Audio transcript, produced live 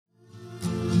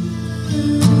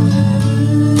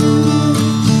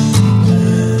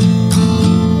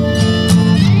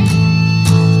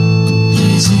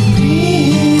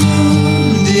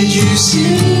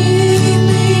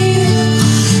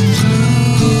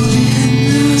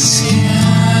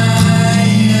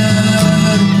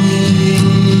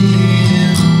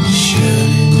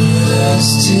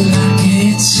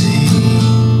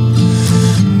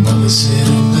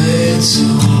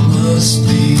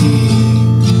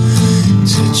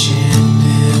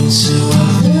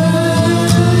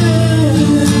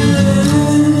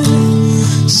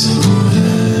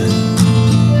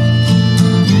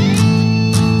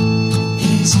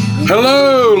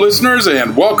listeners,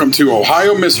 and welcome to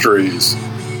Ohio Mysteries.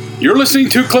 You're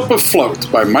listening to a clip of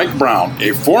Float by Mike Brown,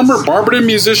 a former Barberton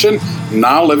musician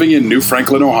now living in New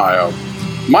Franklin, Ohio.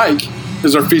 Mike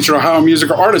is our featured Ohio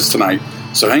musical artist tonight,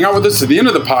 so hang out with us to the end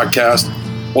of the podcast.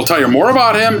 We'll tell you more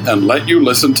about him and let you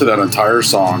listen to that entire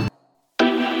song.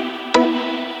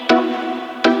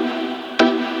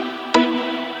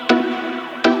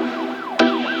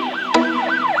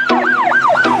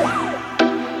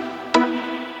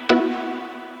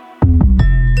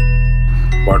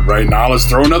 But right now, let's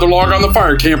throw another log on the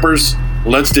fire, campers.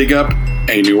 Let's dig up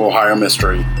a new Ohio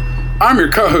mystery. I'm your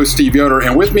co-host, Steve Yoder,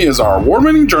 and with me is our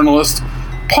award-winning journalist,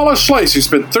 Paula Schleis, who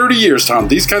spent 30 years telling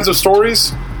these kinds of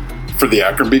stories for the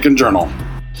Akron Beacon Journal.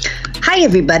 Hi,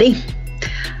 everybody.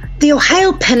 The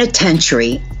Ohio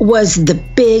Penitentiary was the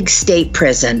big state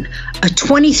prison, a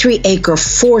 23-acre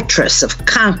fortress of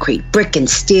concrete, brick, and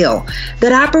steel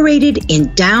that operated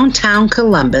in downtown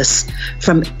Columbus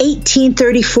from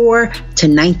 1834 to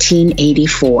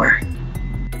 1984.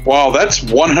 Wow, that's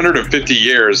 150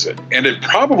 years, and it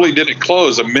probably didn't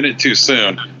close a minute too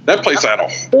soon. That place had a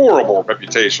horrible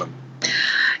reputation.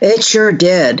 It sure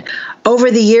did. Over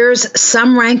the years,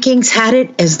 some rankings had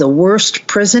it as the worst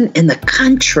prison in the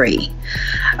country.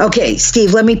 Okay,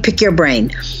 Steve, let me pick your brain.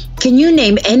 Can you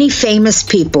name any famous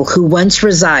people who once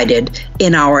resided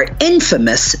in our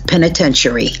infamous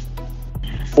penitentiary?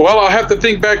 Well, I'll have to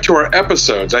think back to our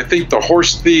episodes. I think the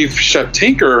horse thief Chef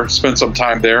Tinker spent some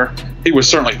time there. He was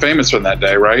certainly famous from that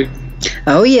day, right?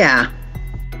 Oh, yeah.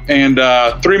 And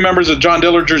 3 members of John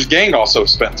Dillinger's gang also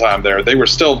spent time there. They were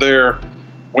still there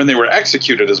when they were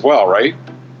executed as well, right?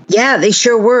 Yeah, they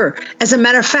sure were. As a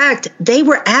matter of fact, they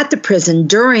were at the prison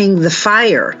during the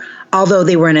fire, although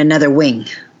they were in another wing.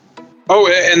 Oh,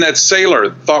 and that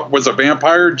sailor thought was a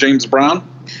vampire, James Brown?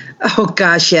 Oh,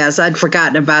 gosh, yes. I'd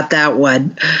forgotten about that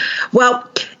one. Well,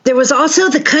 there was also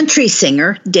the country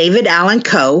singer, David Allan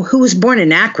Coe, who was born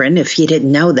in Akron, if you didn't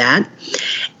know that.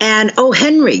 And O.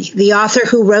 Henry, the author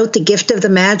who wrote The Gift of the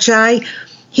Magi.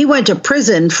 He went to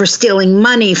prison for stealing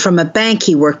money from a bank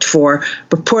he worked for,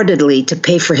 purportedly to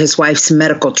pay for his wife's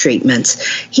medical treatments.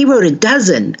 He wrote a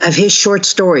dozen of his short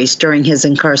stories during his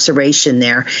incarceration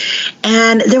there.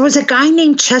 And there was a guy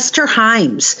named Chester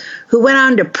Himes who went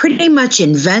on to pretty much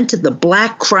invent the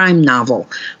black crime novel.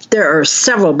 There are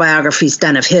several biographies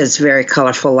done of his very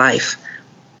colorful life.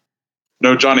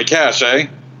 No Johnny Cash, eh?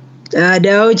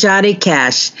 No Johnny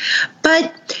Cash.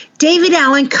 But David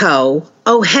Allan Coe,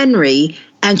 O. Henry,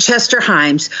 and Chester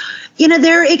Himes,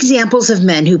 they're examples of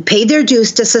men who paid their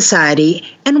dues to society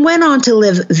and went on to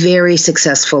live very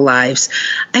successful lives.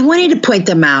 I wanted to point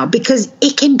them out because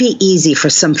it can be easy for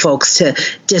some folks to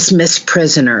dismiss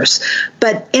prisoners,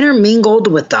 but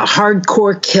intermingled with the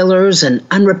hardcore killers and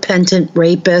unrepentant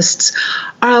rapists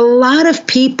are a lot of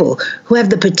people who have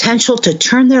the potential to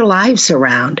turn their lives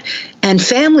around, and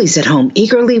families at home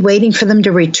eagerly waiting for them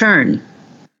to return.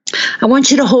 I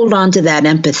want you to hold on to that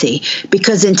empathy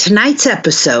because in tonight's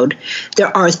episode,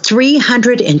 there are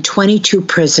 322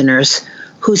 prisoners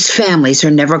whose families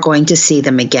are never going to see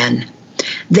them again.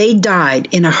 They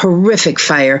died in a horrific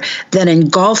fire that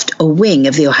engulfed a wing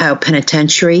of the Ohio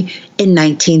Penitentiary in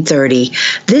 1930.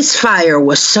 This fire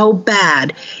was so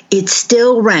bad, it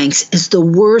still ranks as the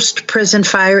worst prison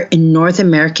fire in North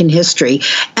American history,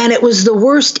 and it was the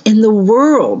worst in the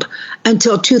world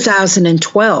until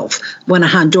 2012, when a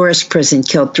Honduras prison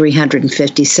killed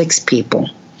 356 people.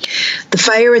 The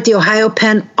fire at the Ohio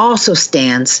Pen also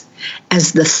stands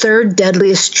as the third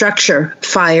deadliest structure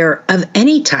fire of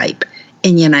any type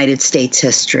in United States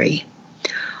history.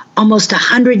 Almost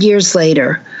 100 years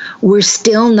later, we're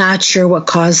still not sure what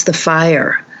caused the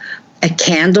fire. A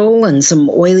candle and some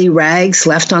oily rags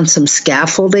left on some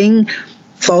scaffolding,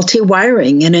 faulty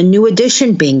wiring, and a new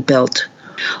addition being built.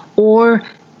 Or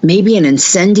maybe an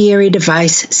incendiary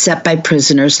device set by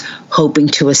prisoners hoping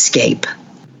to escape.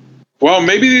 Well,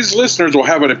 maybe these listeners will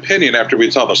have an opinion after we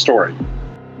tell the story.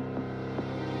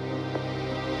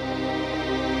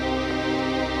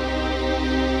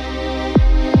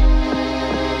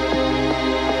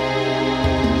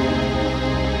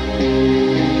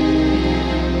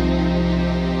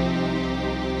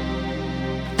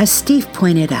 As Steve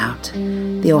pointed out,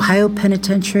 the Ohio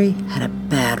Penitentiary had a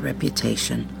bad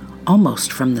reputation,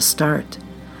 almost from the start.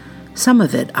 Some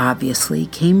of it, obviously,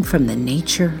 came from the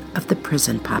nature of the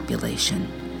prison population.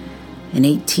 In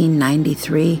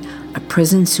 1893, a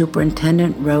prison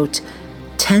superintendent wrote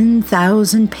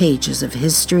 10,000 pages of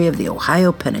history of the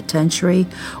Ohio Penitentiary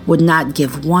would not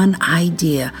give one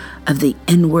idea of the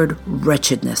inward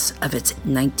wretchedness of its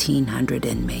 1,900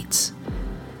 inmates.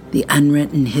 The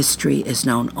unwritten history is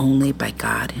known only by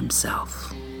God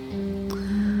himself.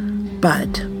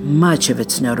 But much of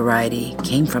its notoriety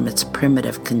came from its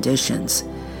primitive conditions,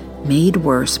 made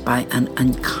worse by an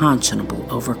unconscionable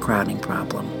overcrowding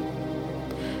problem.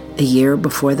 A year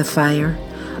before the fire,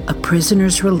 a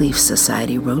prisoners' relief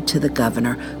society wrote to the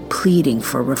governor pleading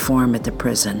for reform at the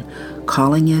prison,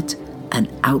 calling it an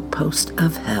outpost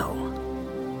of hell.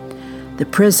 The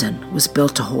prison was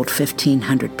built to hold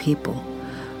 1,500 people.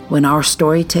 When our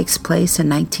story takes place in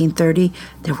 1930,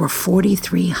 there were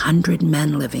 4,300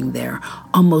 men living there,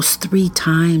 almost 3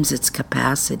 times its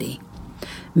capacity.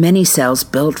 Many cells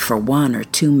built for 1 or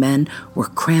 2 men were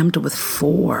crammed with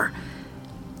 4.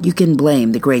 You can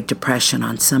blame the Great Depression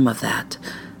on some of that.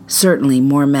 Certainly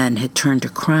more men had turned to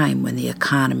crime when the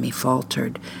economy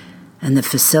faltered, and the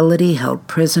facility held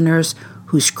prisoners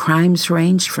whose crimes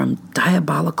ranged from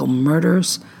diabolical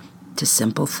murders to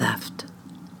simple theft.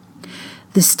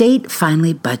 The state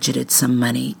finally budgeted some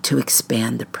money to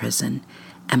expand the prison,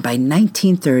 and by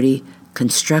 1930,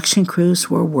 construction crews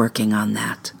were working on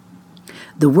that.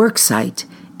 The work site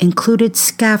included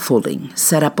scaffolding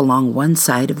set up along one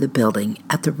side of the building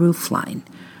at the roof line,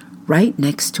 right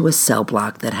next to a cell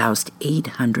block that housed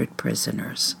 800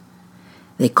 prisoners.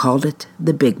 They called it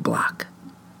the Big Block.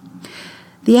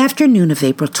 The afternoon of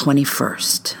April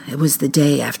 21st, it was the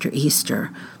day after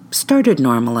Easter, started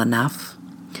normal enough,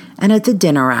 and at the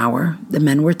dinner hour, the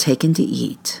men were taken to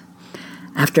eat.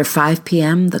 After 5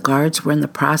 p.m., the guards were in the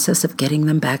process of getting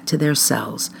them back to their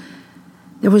cells.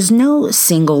 There was no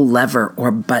single lever or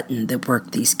button that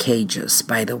worked these cages,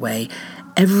 by the way.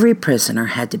 Every prisoner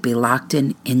had to be locked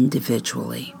in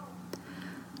individually.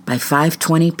 By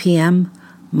 5:20 p.m.,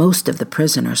 most of the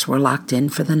prisoners were locked in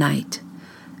for the night.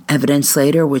 Evidence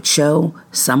later would show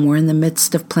some were in the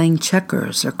midst of playing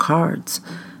checkers or cards,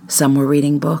 some were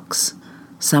reading books,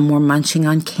 some were munching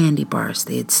on candy bars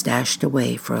they had stashed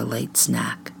away for a late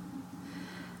snack.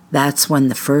 That's when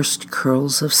the first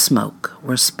curls of smoke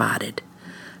were spotted,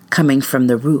 coming from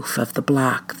the roof of the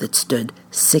block that stood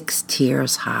 6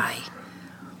 tiers high.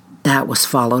 That was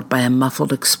followed by a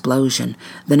muffled explosion,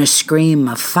 then a scream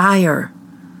of fire.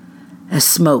 As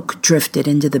smoke drifted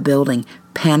into the building,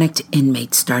 panicked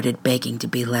inmates started begging to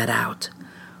be let out.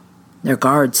 Their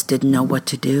guards didn't know what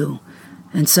to do,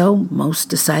 and so most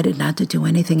decided not to do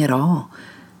anything at all.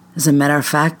 As a matter of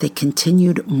fact, they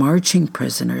continued marching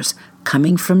prisoners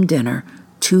coming from dinner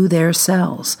to their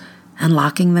cells and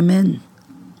locking them in.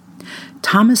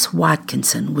 Thomas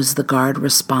Watkinson was the guard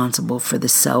responsible for the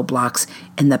cell blocks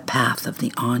in the path of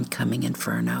the oncoming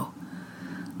inferno.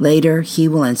 Later, he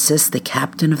will insist the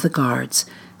captain of the guards,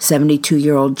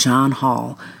 72-year-old John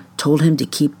Hall, told him to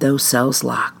keep those cells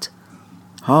locked.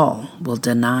 Hall will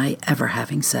deny ever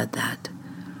having said that.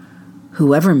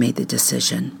 Whoever made the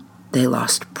decision, they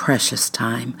lost precious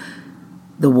time.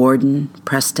 The warden,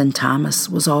 Preston Thomas,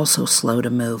 was also slow to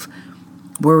move.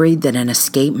 Worried that an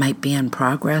escape might be in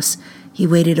progress, he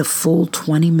waited a full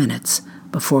 20 minutes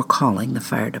before calling the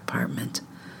fire department.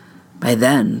 By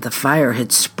then, the fire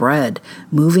had spread,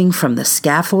 moving from the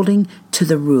scaffolding to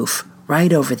the roof,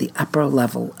 right over the upper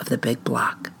level of the big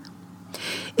block.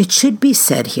 It should be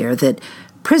said here that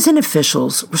prison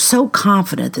officials were so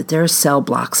confident that their cell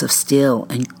blocks of steel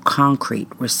and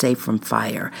concrete were safe from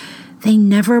fire, they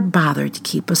never bothered to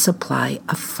keep a supply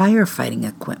of firefighting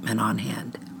equipment on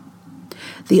hand.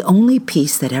 The only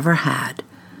piece that ever had,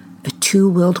 a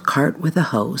 2-wheeled cart with a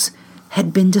hose,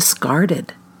 had been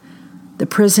discarded. The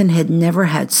prison had never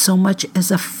had so much as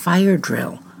a fire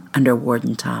drill under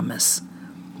Warden Thomas.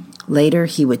 Later,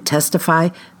 he would testify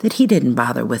that he didn't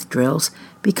bother with drills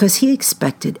because he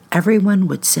expected everyone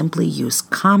would simply use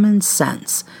common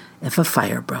sense if a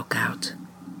fire broke out.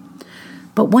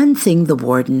 But one thing the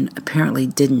warden apparently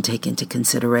didn't take into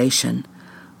consideration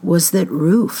was that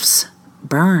roofs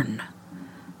burn,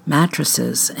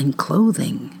 mattresses and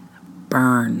clothing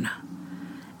burn,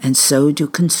 and so do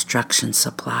construction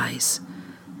supplies,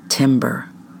 timber,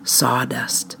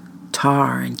 sawdust,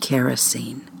 tar, and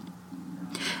kerosene.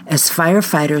 As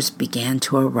firefighters began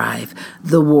to arrive,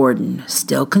 the warden,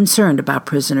 still concerned about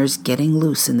prisoners getting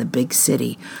loose in the big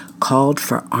city, called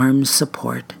for armed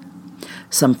support.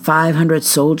 Some 500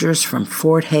 soldiers from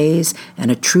Fort Hays and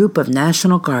a troop of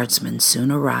National Guardsmen soon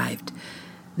arrived.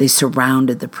 They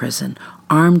surrounded the prison,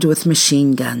 armed with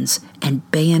machine guns and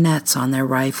bayonets on their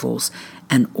rifles,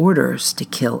 and orders to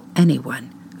kill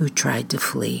anyone who tried to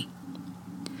flee.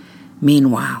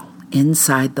 Meanwhile,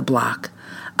 inside the block,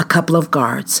 a couple of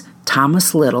guards,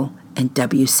 Thomas Little and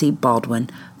W.C. Baldwin,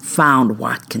 found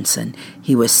Watkinson.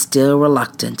 He was still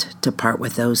reluctant to part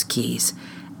with those keys,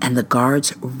 and the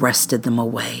guards wrested them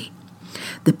away.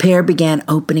 The pair began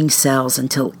opening cells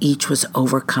until each was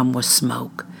overcome with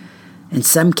smoke. In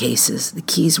some cases, the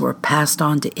keys were passed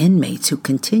on to inmates who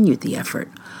continued the effort,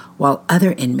 while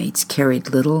other inmates carried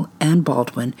Little and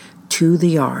Baldwin to the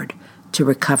yard to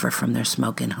recover from their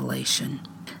smoke inhalation.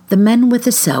 The men with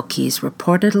the cell keys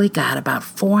reportedly got about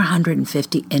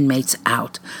 450 inmates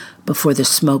out before the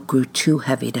smoke grew too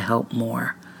heavy to help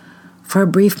more. For a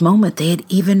brief moment, they had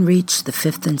even reached the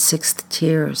 5th and 6th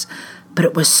tiers, but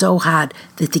it was so hot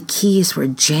that the keys were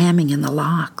jamming in the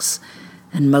locks,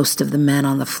 and most of the men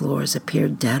on the floors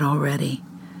appeared dead already.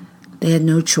 They had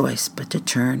no choice but to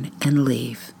turn and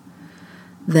leave.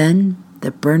 Then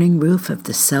the burning roof of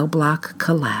the cell block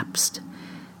collapsed.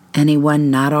 Anyone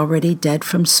not already dead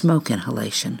from smoke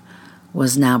inhalation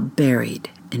was now buried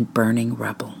in burning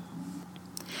rubble.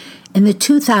 In the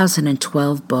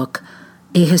 2012 book,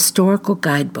 A Historical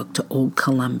Guidebook to Old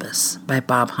Columbus by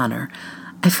Bob Hunter,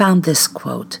 I found this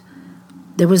quote: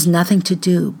 "There was nothing to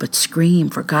do but scream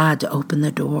for God to open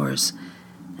the doors,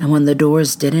 and when the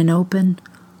doors didn't open,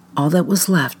 all that was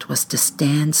left was to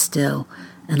stand still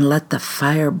and let the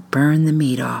fire burn the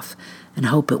meat off and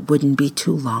hope it wouldn't be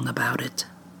too long about it."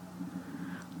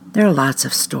 There are lots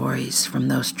of stories from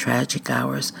those tragic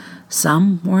hours.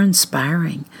 Some were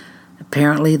inspiring.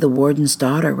 Apparently, the warden's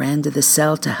daughter ran to the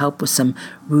cell to help with some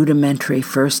rudimentary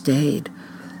first aid,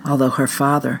 although her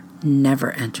father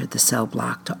never entered the cell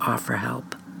block to offer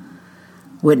help.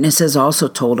 Witnesses also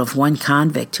told of one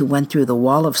convict who went through the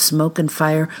wall of smoke and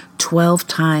fire 12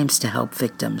 times to help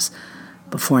victims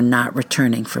before not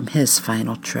returning from his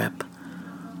final trip.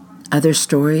 Other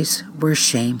stories were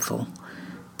shameful.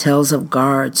 Tales of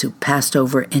guards who passed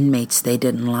over inmates they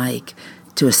didn't like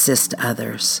to assist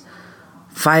others.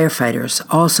 Firefighters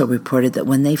also reported that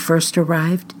when they first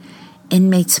arrived,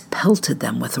 inmates pelted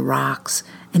them with rocks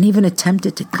and even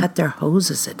attempted to cut their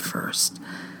hoses at first.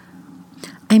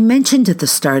 I mentioned at the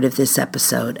start of this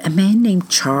episode a man named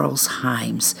Charles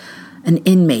Hymes, an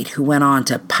inmate who went on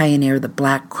to pioneer the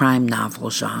black crime novel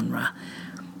genre.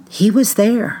 He was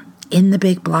there in the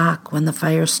big block when the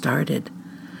fire started.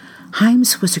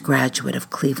 Hymes was a graduate of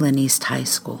Cleveland East High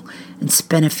School and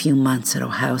spent a few months at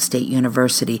Ohio State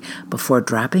University before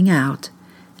dropping out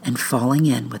and falling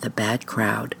in with a bad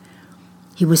crowd.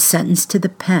 He was sentenced to the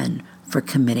pen for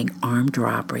committing armed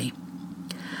robbery.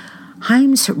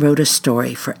 Hymes wrote a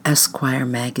story for Esquire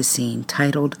magazine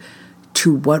titled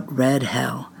 "To What Red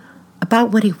Hell,"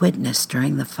 about what he witnessed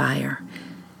during the fire.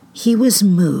 He was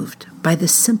moved by the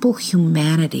simple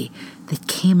humanity that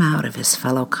came out of his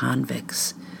fellow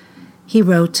convicts. He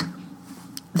wrote,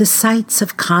 "The sights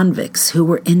of convicts who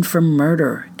were in for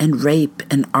murder and rape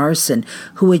and arson,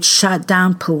 who had shot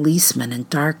down policemen in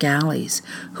dark alleys,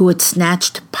 who had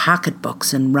snatched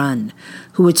pocketbooks and run,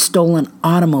 who had stolen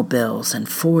automobiles and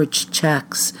forged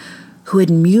checks, who had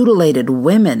mutilated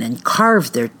women and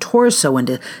carved their torso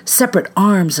into separate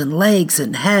arms and legs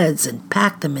and heads and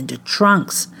packed them into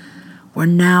trunks, were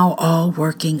now all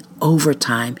working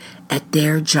overtime at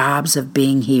their jobs of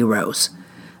being heroes,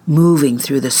 moving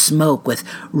through the smoke with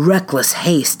reckless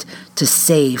haste to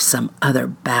save some other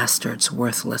bastard's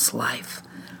worthless life.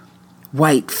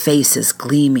 White faces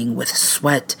gleaming with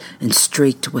sweat and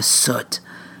streaked with soot,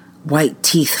 white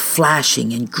teeth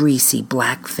flashing in greasy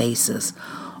black faces,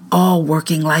 all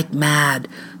working like mad,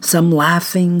 some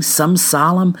laughing, some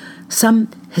solemn, some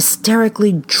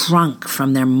hysterically drunk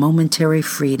from their momentary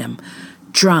freedom,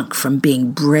 drunk from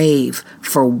being brave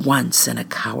for once in a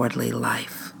cowardly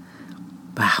life."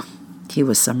 Wow, he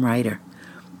was some writer.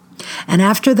 And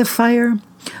after the fire,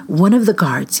 one of the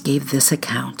guards gave this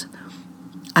account: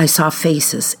 "I saw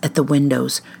faces at the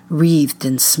windows wreathed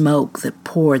in smoke that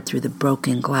poured through the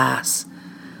broken glass.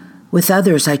 With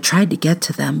others, I tried to get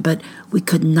to them, but we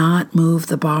could not move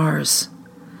the bars.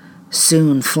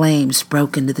 Soon flames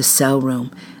broke into the cell room,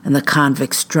 and the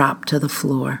convicts dropped to the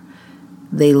floor.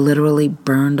 They literally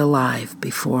burned alive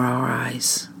before our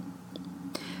eyes."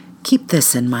 Keep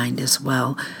this in mind as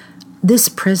well. This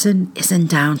prison is in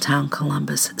downtown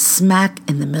Columbus, smack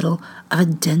in the middle of a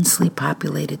densely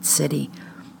populated city.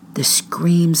 The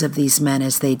screams of these men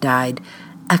as they died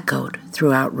echoed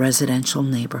throughout residential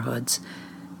neighborhoods.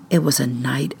 It was a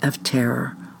night of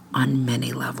terror on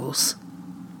many levels.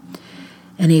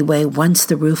 Anyway, once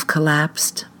the roof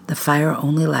collapsed, the fire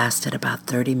only lasted about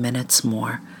 30 minutes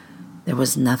more. There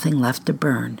was nothing left to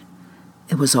burn.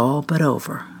 It was all but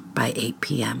over by 8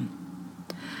 p.m.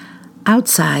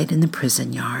 Outside in the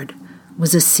prison yard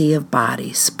was a sea of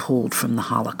bodies pulled from the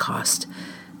Holocaust.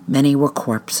 Many were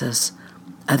corpses.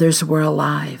 Others were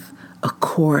alive, a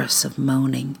chorus of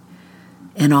moaning.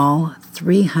 In all,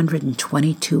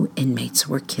 322 inmates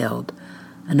were killed.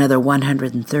 Another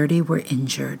 130 were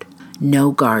injured.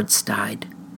 No guards died.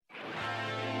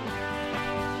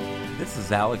 This This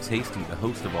is Alex Hasty, the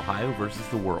host of Ohio vs.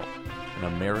 the World,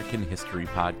 an American history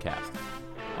podcast.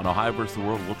 On Ohio vs. the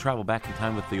World, we'll travel back in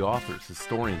time with the authors,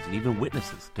 historians, and even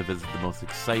witnesses to visit the most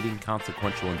exciting,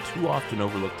 consequential, and too often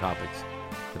overlooked topics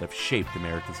that have shaped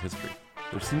America's history.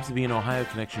 There seems to be an Ohio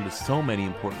connection to so many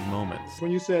important moments.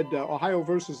 When you said Ohio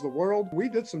versus the world, we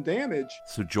did some damage.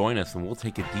 So join us and we'll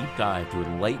take a deep dive to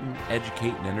enlighten,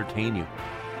 educate, and entertain you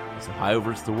as Ohio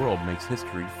versus the World makes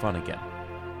history fun again.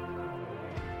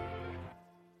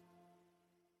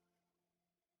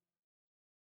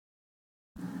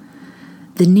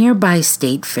 The nearby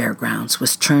state fairgrounds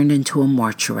was turned into a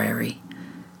mortuary,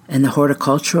 and the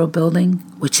horticultural building,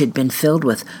 which had been filled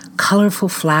with colorful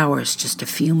flowers just a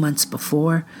few months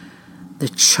before, the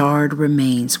charred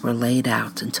remains were laid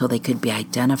out until they could be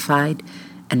identified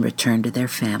and returned to their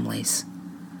families.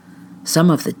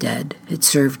 Some of the dead had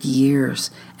served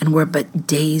years and were but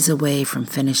days away from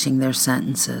finishing their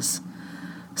sentences.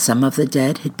 Some of the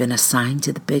dead had been assigned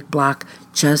to the big block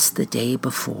just the day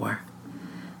before.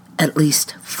 At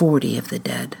least 40 of the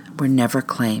dead were never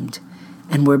claimed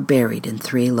and were buried in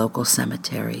 3 local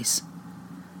cemeteries.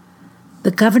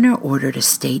 The governor ordered a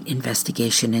state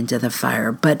investigation into the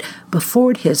fire, but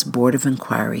before his board of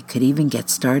inquiry could even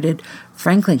get started,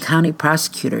 Franklin County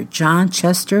Prosecutor John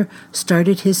Chester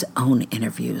started his own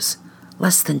interviews,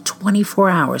 less than 24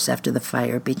 hours after the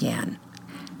fire began.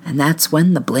 And that's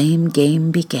when the blame game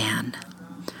began.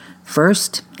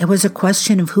 First, it was a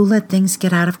question of who let things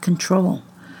get out of control.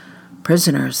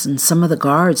 Prisoners and some of the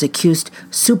guards accused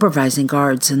supervising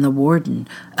guards and the warden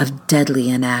of deadly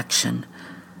inaction.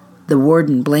 The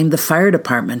warden blamed the fire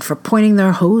department for pointing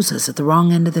their hoses at the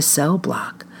wrong end of the cell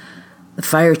block. The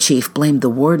fire chief blamed the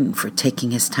warden for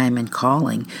taking his time in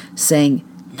calling, saying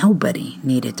nobody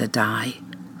needed to die.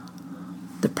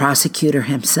 The prosecutor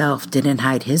himself didn't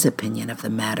hide his opinion of the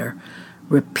matter,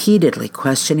 repeatedly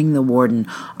questioning the warden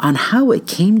on how it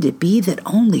came to be that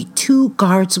only 2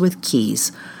 guards with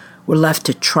keys were left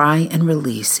to try and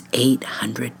release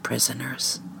 800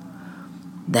 prisoners.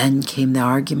 Then came the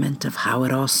argument of how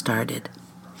it all started.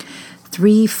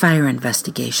 3 fire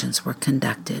investigations were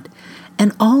conducted,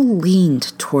 and all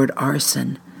leaned toward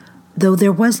arson. Though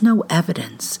there was no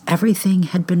evidence, everything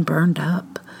had been burned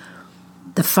up.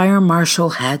 The fire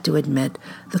marshal had to admit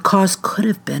the cause could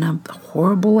have been a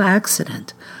horrible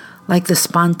accident, like the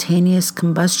spontaneous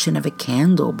combustion of a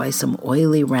candle by some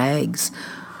oily rags.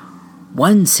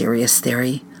 One serious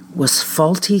theory was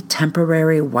faulty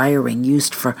temporary wiring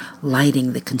used for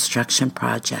lighting the construction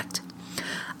project.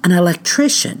 An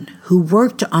electrician who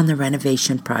worked on the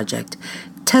renovation project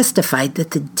testified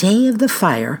that the day of the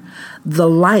fire, the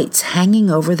lights hanging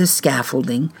over the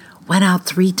scaffolding went out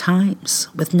 3 times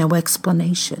with no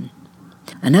explanation.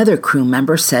 Another crew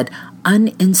member said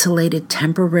uninsulated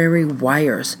temporary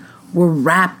wires were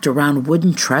wrapped around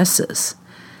wooden trusses,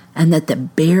 and that the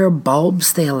bare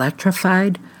bulbs they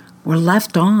electrified were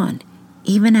left on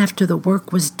even after the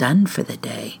work was done for the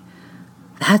day.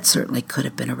 That certainly could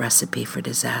have been a recipe for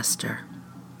disaster.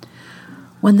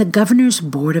 When the governor's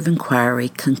board of inquiry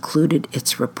concluded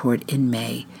its report in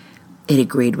May, it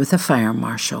agreed with the fire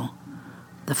marshal.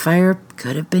 The fire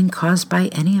could have been caused by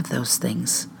any of those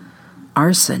things: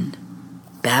 arson,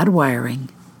 bad wiring,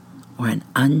 or an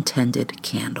untended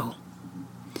candle.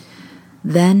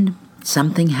 Then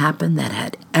something happened that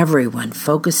had everyone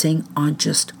focusing on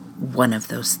just one of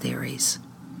those theories.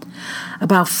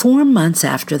 About 4 months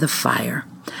after the fire,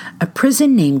 a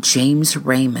prison named James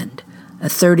Raymond, a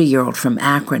 30-year-old from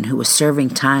Akron who was serving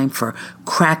time for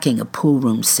cracking a pool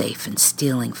room safe and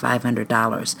stealing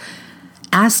 $500,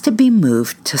 asked to be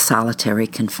moved to solitary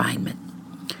confinement.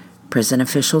 Prison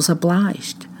officials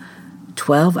obliged.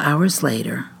 12 hours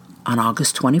later, on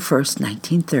August 21st,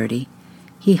 1930,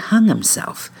 he hung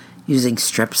himself using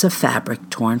strips of fabric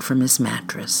torn from his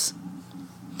mattress.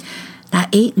 Now,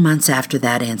 8 months after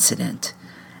that incident,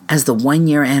 as the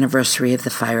 1-year anniversary of the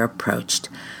fire approached,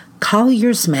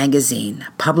 Collier's magazine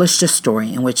published a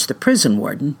story in which the prison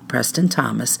warden, Preston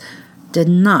Thomas, did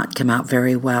not come out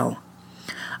very well.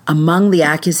 Among the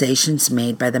accusations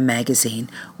made by the magazine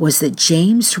was that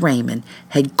James Raymond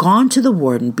had gone to the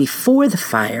warden before the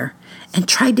fire and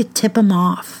tried to tip him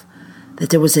off, that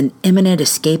there was an imminent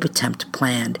escape attempt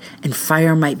planned and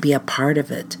fire might be a part of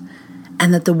it,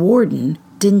 and that the warden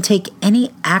didn't take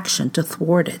any action to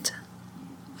thwart it.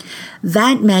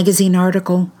 That magazine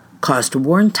article caused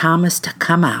Warden Thomas to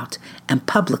come out and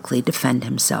publicly defend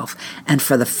himself, and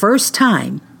for the first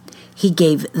time, he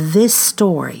gave this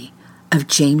story of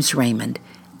James Raymond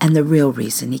and the real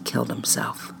reason he killed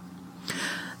himself.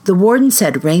 The warden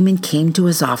said Raymond came to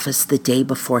his office the day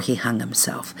before he hung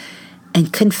himself,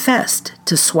 and confessed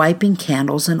to swiping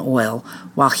candles and oil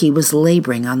while he was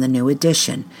laboring on the new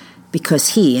addition because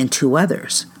he and 2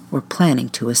 others were planning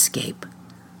to escape.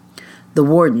 The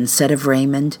warden said of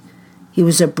Raymond, he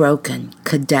was a broken,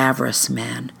 cadaverous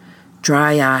man,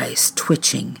 dry eyes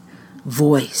twitching,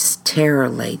 voice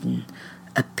terror-laden,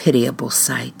 a pitiable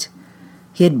sight.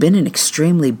 He had been an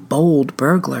extremely bold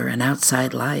burglar in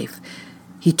outside life.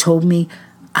 He told me,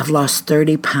 I've lost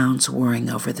 30 pounds worrying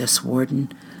over this,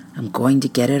 warden. I'm going to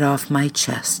get it off my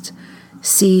chest.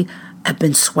 See, I've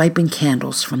been swiping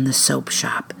candles from the soap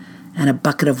shop and a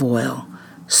bucket of oil,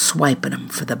 swiping 'em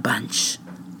for the bunch.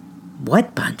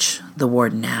 What bunch? The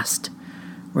warden asked.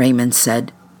 Raymond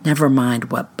said, never mind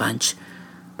what bunch.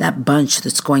 That bunch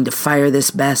that's going to fire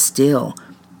this Bastille.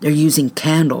 They're using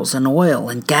candles and oil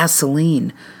and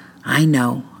gasoline. I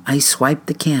know. I swiped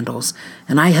the candles,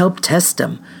 and I helped test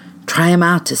them, try 'em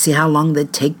out to see how long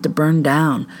they'd take to burn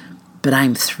down. But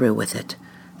I'm through with it.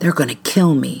 They're going to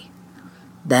kill me.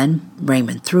 Then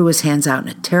Raymond threw his hands out in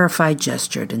a terrified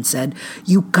gesture and said,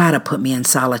 You gotta put me in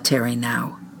solitary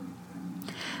now.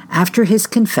 After his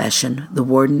confession, the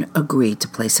warden agreed to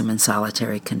place him in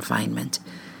solitary confinement.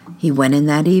 He went in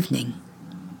that evening.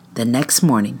 The next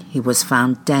morning, he was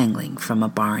found dangling from a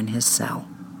bar in his cell.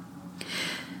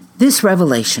 This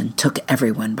revelation took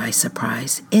everyone by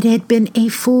surprise. It had been a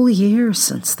full year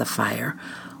since the fire.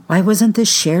 Why wasn't this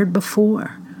shared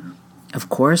before? Of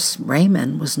course,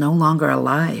 Raymond was no longer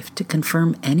alive to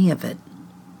confirm any of it.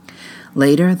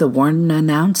 Later, the warden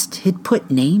announced he'd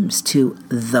put names to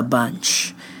the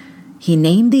bunch. He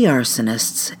named the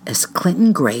arsonists as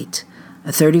Clinton Great, a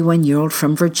 31-year-old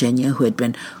from Virginia who had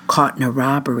been caught in a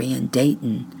robbery in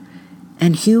Dayton,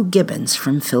 and Hugh Gibbons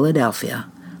from Philadelphia,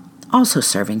 also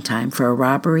serving time for a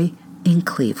robbery in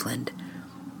Cleveland.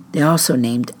 They also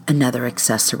named another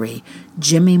accessory,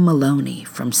 Jimmy Maloney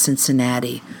from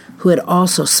Cincinnati, who had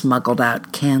also smuggled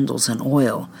out candles and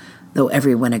oil, though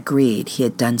everyone agreed he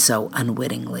had done so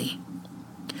unwittingly.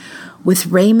 With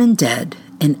Raymond dead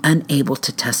and unable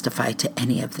to testify to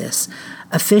any of this,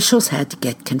 officials had to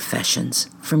get confessions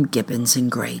from Gibbons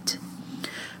and Great.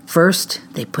 First,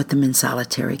 they put them in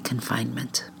solitary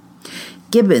confinement.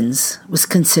 Gibbons was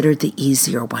considered the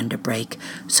easier one to break,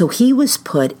 so he was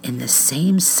put in the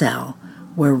same cell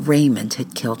where Raymond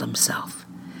had killed himself.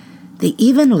 They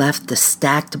even left the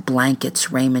stacked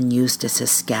blankets Raymond used as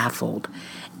his scaffold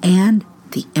and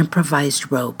the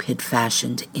improvised rope he'd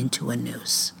fashioned into a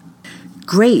noose.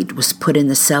 Great was put in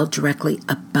the cell directly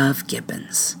above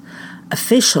Gibbons.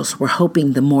 Officials were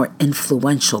hoping the more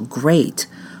influential Great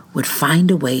would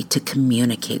find a way to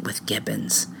communicate with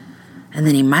Gibbons, and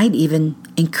then he might even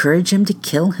encourage him to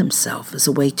kill himself as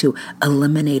a way to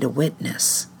eliminate a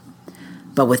witness.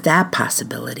 But with that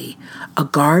possibility, a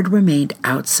guard remained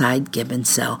outside Gibbons'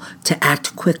 cell to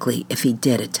act quickly if he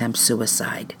did attempt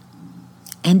suicide.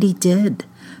 And he did,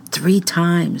 3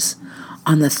 times.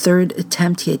 On the 3rd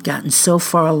attempt, he had gotten so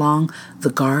far along,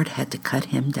 the guard had to cut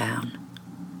him down.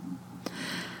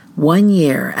 1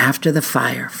 year after the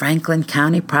fire, Franklin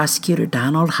County Prosecutor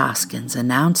Donald Hoskins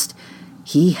announced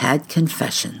he had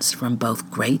confessions from both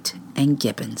Great and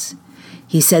Gibbons.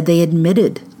 He said they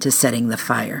admitted to setting the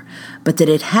fire, but that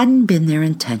it hadn't been their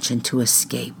intention to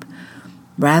escape.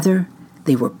 Rather,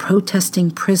 they were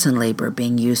protesting prison labor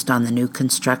being used on the new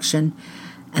construction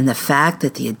and the fact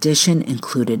that the addition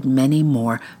included many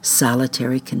more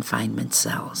solitary confinement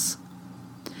cells.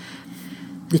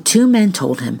 The 2 men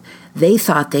told him they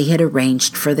thought they had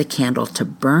arranged for the candle to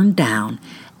burn down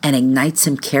and ignite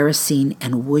some kerosene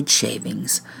and wood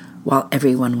shavings while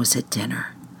everyone was at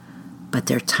dinner. But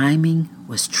their timing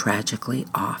was tragically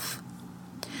off.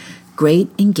 Great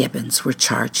and Gibbons were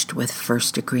charged with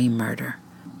first-degree murder.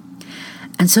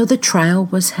 And so the trial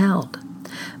was held.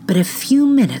 But a few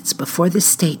minutes before the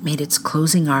state made its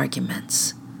closing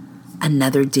arguments,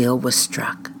 another deal was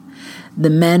struck. The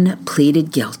men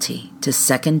pleaded guilty to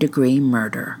second-degree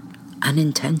murder,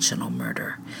 unintentional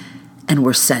murder, and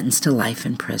were sentenced to life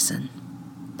in prison.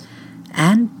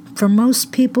 And for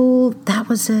most people, that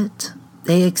was it.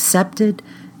 They accepted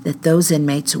that those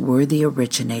inmates were the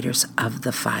originators of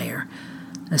the fire,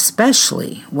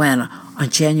 especially when, on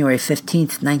January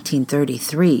 15th,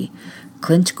 1933,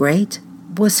 Clint Great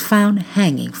was found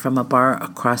hanging from a bar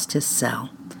across his cell.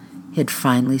 He had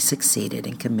finally succeeded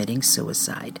in committing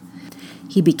suicide.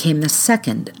 He became the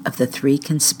second of the 3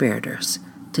 conspirators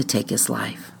to take his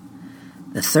life.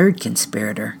 The 3rd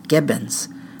conspirator, Gibbons,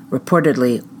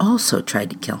 reportedly also tried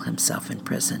to kill himself in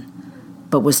prison,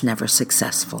 but was never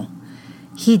successful.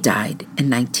 He died in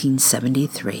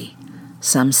 1973,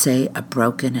 some say a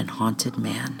broken and haunted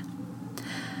man.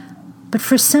 But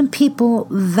for some people,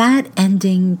 that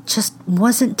ending just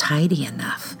wasn't tidy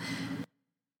enough.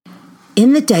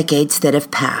 In the decades that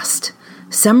have passed,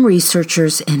 some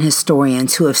researchers and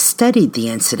historians who have studied the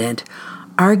incident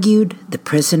argued the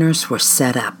prisoners were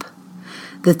set up,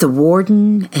 that the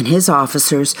warden and his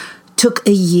officers took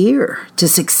a year to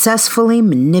successfully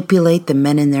manipulate the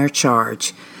men in their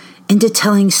charge into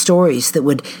telling stories that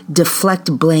would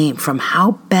deflect blame from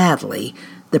how badly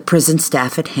the prison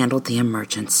staff had handled the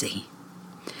emergency.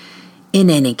 In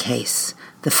any case,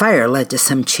 the fire led to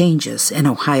some changes in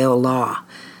Ohio law.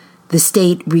 The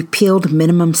state repealed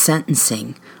minimum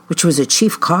sentencing, which was a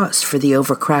chief cause for the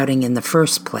overcrowding in the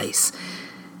first place.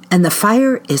 And the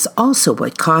fire is also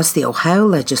what caused the Ohio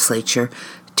legislature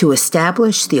to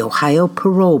establish the Ohio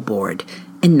Parole Board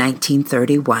in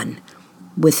 1931.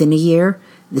 Within a year,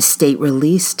 the state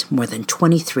released more than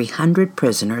 2,300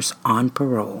 prisoners on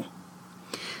parole.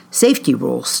 Safety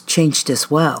rules changed as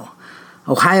well.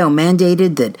 Ohio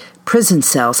mandated that prison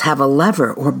cells have a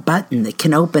lever or button that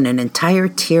can open an entire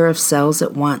tier of cells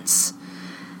at once,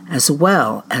 as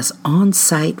well as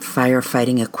on-site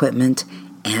firefighting equipment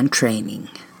and training.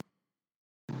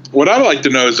 What I'd like to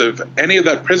know is if any of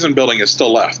that prison building is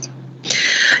still left.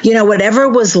 Whatever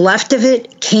was left of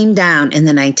it came down in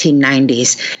the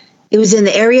 1990s. It was in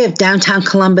the area of downtown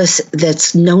Columbus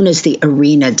that's known as the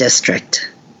Arena District.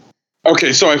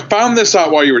 Okay, so I found this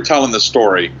out while you were telling the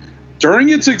story. During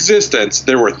its existence,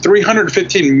 there were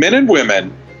 315 men and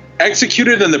women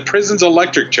executed in the prison's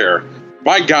electric chair.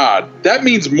 My God, that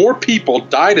means more people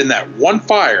died in that one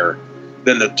fire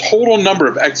than the total number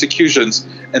of executions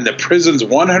in the prison's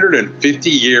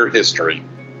 150-year history.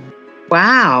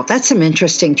 Wow, that's some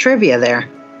interesting trivia there.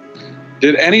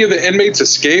 Did any of the inmates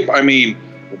escape? I mean,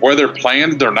 whether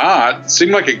planned or not, it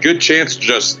seemed like a good chance to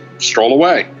just stroll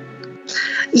away.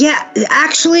 Yeah,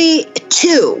 actually,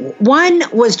 two. One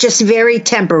was just very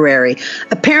temporary.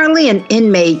 Apparently, an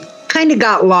inmate kind of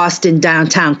got lost in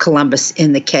downtown Columbus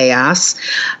in the chaos,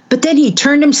 but then he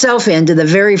turned himself in to the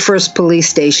very first police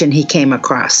station he came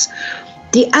across.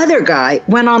 The other guy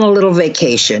went on a little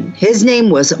vacation. His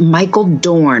name was Michael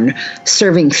Dorn,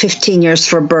 serving 15 years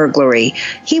for burglary.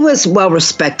 He was well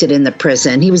respected in the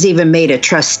prison. He was even made a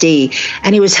trustee,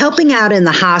 and he was helping out in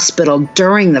the hospital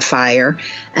during the fire.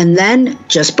 And then,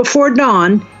 just before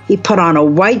dawn, he put on a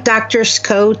white doctor's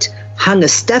coat, hung a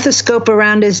stethoscope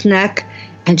around his neck,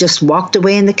 and just walked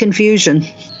away in the confusion.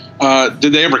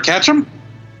 Did they ever catch him?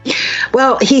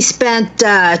 Well, he spent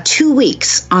 2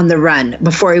 weeks on the run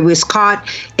before he was caught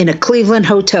in a Cleveland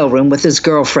hotel room with his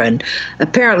girlfriend.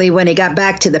 Apparently, when he got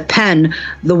back to the pen,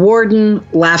 the warden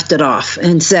laughed it off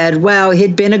and said, well,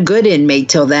 he'd been a good inmate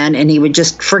till then, and he would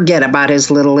just forget about his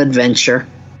little adventure.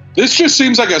 This just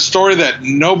seems like a story that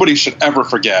nobody should ever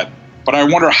forget. But I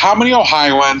wonder how many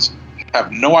Ohioans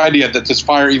have no idea that this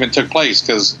fire even took place,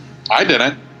 because I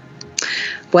didn't.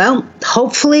 Well,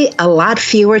 hopefully a lot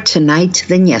fewer tonight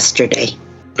than yesterday.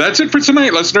 That's it for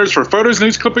tonight, listeners. For photos,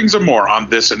 news clippings, and more on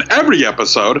this and every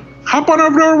episode, hop on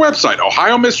over to our website,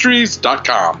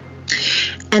 ohiomysteries.com.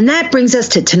 And that brings us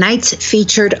to tonight's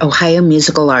featured Ohio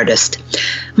musical artist.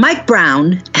 Mike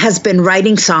Brown has been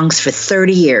writing songs for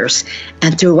 30 years,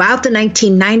 and throughout the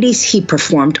 1990s, he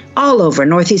performed all over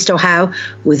Northeast Ohio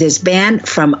with his band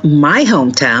from my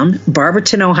hometown,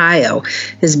 Barberton, Ohio.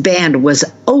 His band was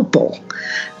Opal.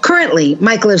 Currently,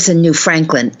 Mike lives in New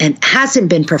Franklin and hasn't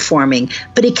been performing,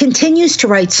 but he continues to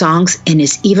write songs and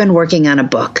is even working on a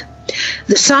book.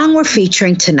 The song we're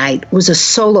featuring tonight was a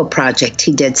solo project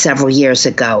he did several years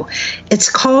ago. It's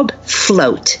called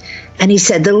Float, and he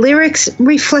said the lyrics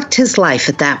reflect his life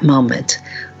at that moment.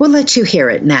 We'll let you hear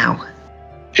it now.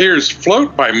 Here's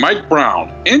Float by Mike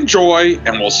Brown. Enjoy,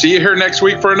 and we'll see you here next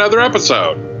week for another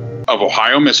episode of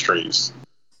Ohio Mysteries.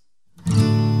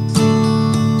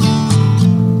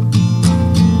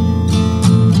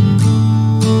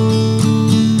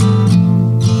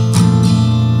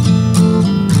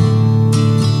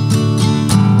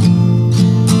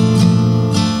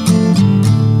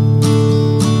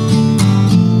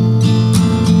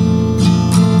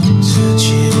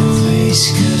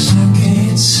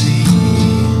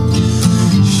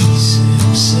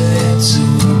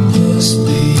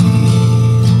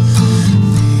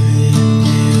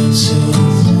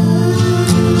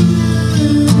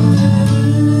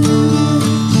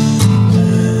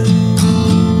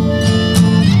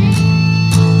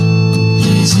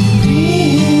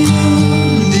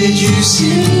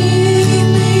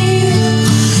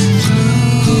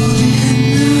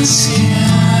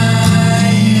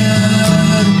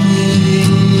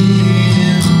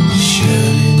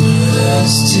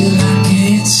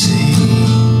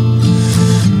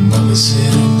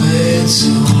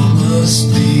 must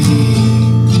be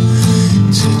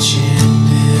touching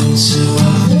it so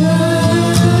hard,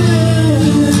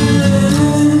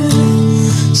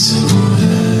 so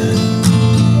hard.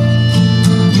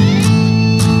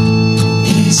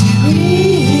 Is it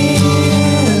real?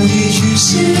 Did you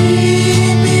see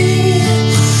me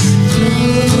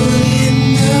float in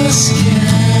the sky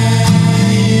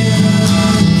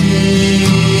again?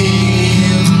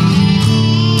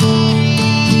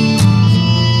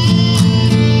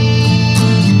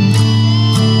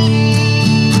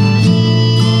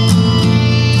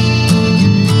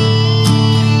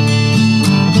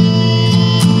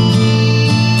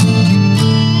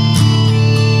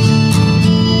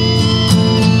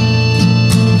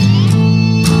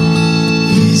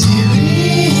 Is it real?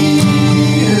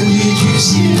 Did you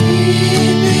see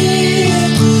me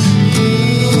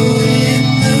float in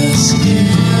the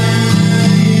sky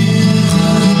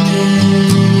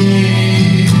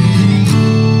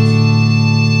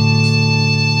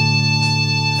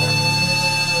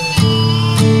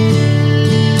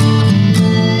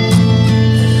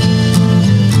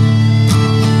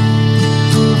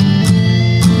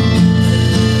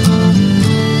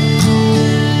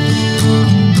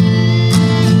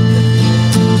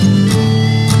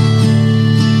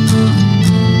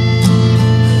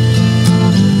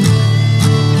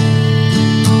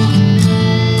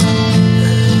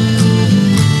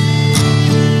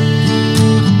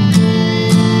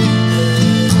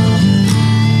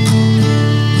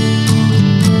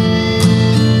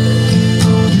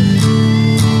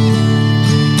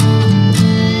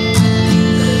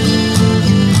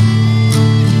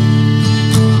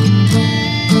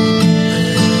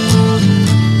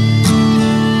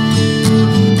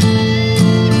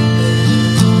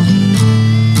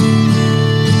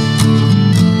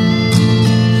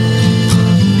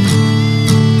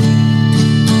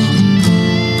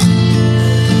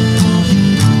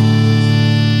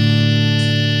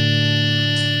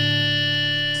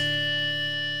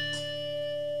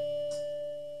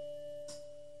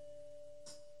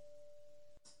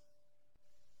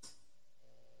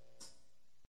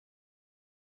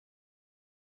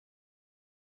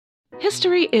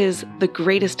History is the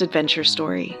greatest adventure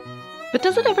story. But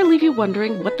does it ever leave you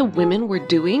wondering what the women were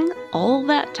doing all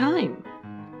that time?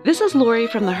 This is Lori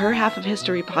from the Her Half of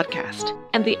History podcast,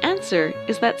 and the answer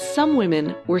is that some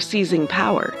women were seizing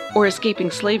power, or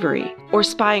escaping slavery, or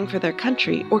spying for their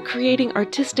country, or creating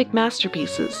artistic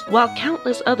masterpieces, while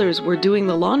countless others were doing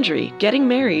the laundry, getting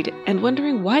married, and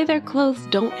wondering why their clothes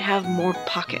don't have more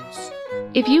pockets.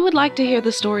 If you would like to hear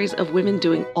the stories of women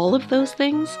doing all of those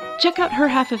things, check out Her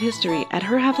Half of History at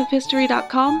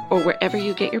herhalfofhistory.com or wherever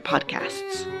you get your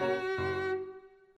podcasts.